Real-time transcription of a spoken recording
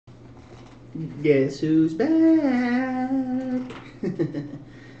Guess who's back?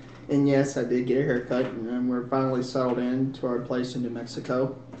 And yes, I did get a haircut, and we're finally settled in to our place in New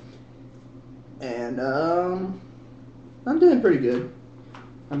Mexico. And I'm doing pretty good.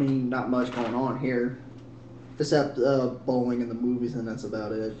 I mean, not much going on here, except bowling and the movies, and that's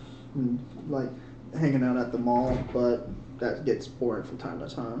about it. And, like hanging out at the mall, but that gets boring from time to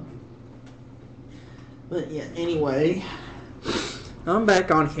time. But yeah, anyway, I'm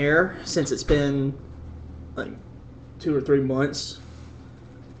back on here since it's been like 2 or 3 months,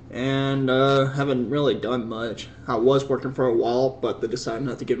 and haven't really done much. I was working for a while, but they decided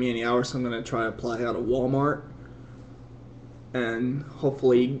not to give me any hours, so I'm going to try to apply out of Walmart and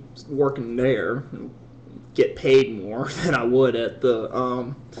hopefully working there get paid more than I would at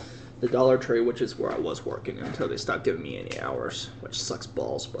the Dollar Tree, which is where I was working until they stopped giving me any hours, which sucks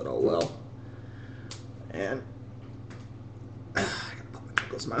balls, but oh well. And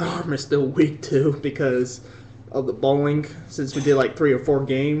my arm is still weak too because of the bowling, since we did like 3 or 4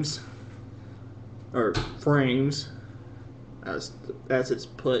 games or frames as it's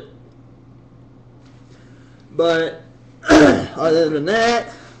put. But other than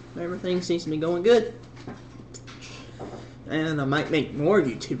that, everything seems to be going good, and I might make more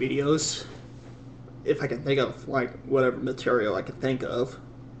YouTube videos if I can think of like whatever material I can think of,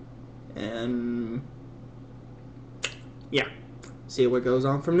 and yeah, see what goes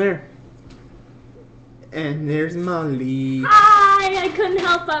on from there. And there's Molly. Hi! I couldn't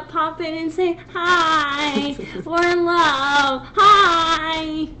help but pop in and say hi. We're in love.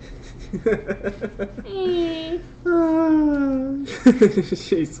 Hi.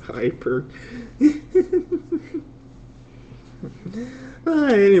 She's hyper.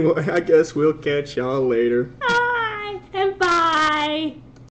 Anyway, I guess we'll catch y'all later.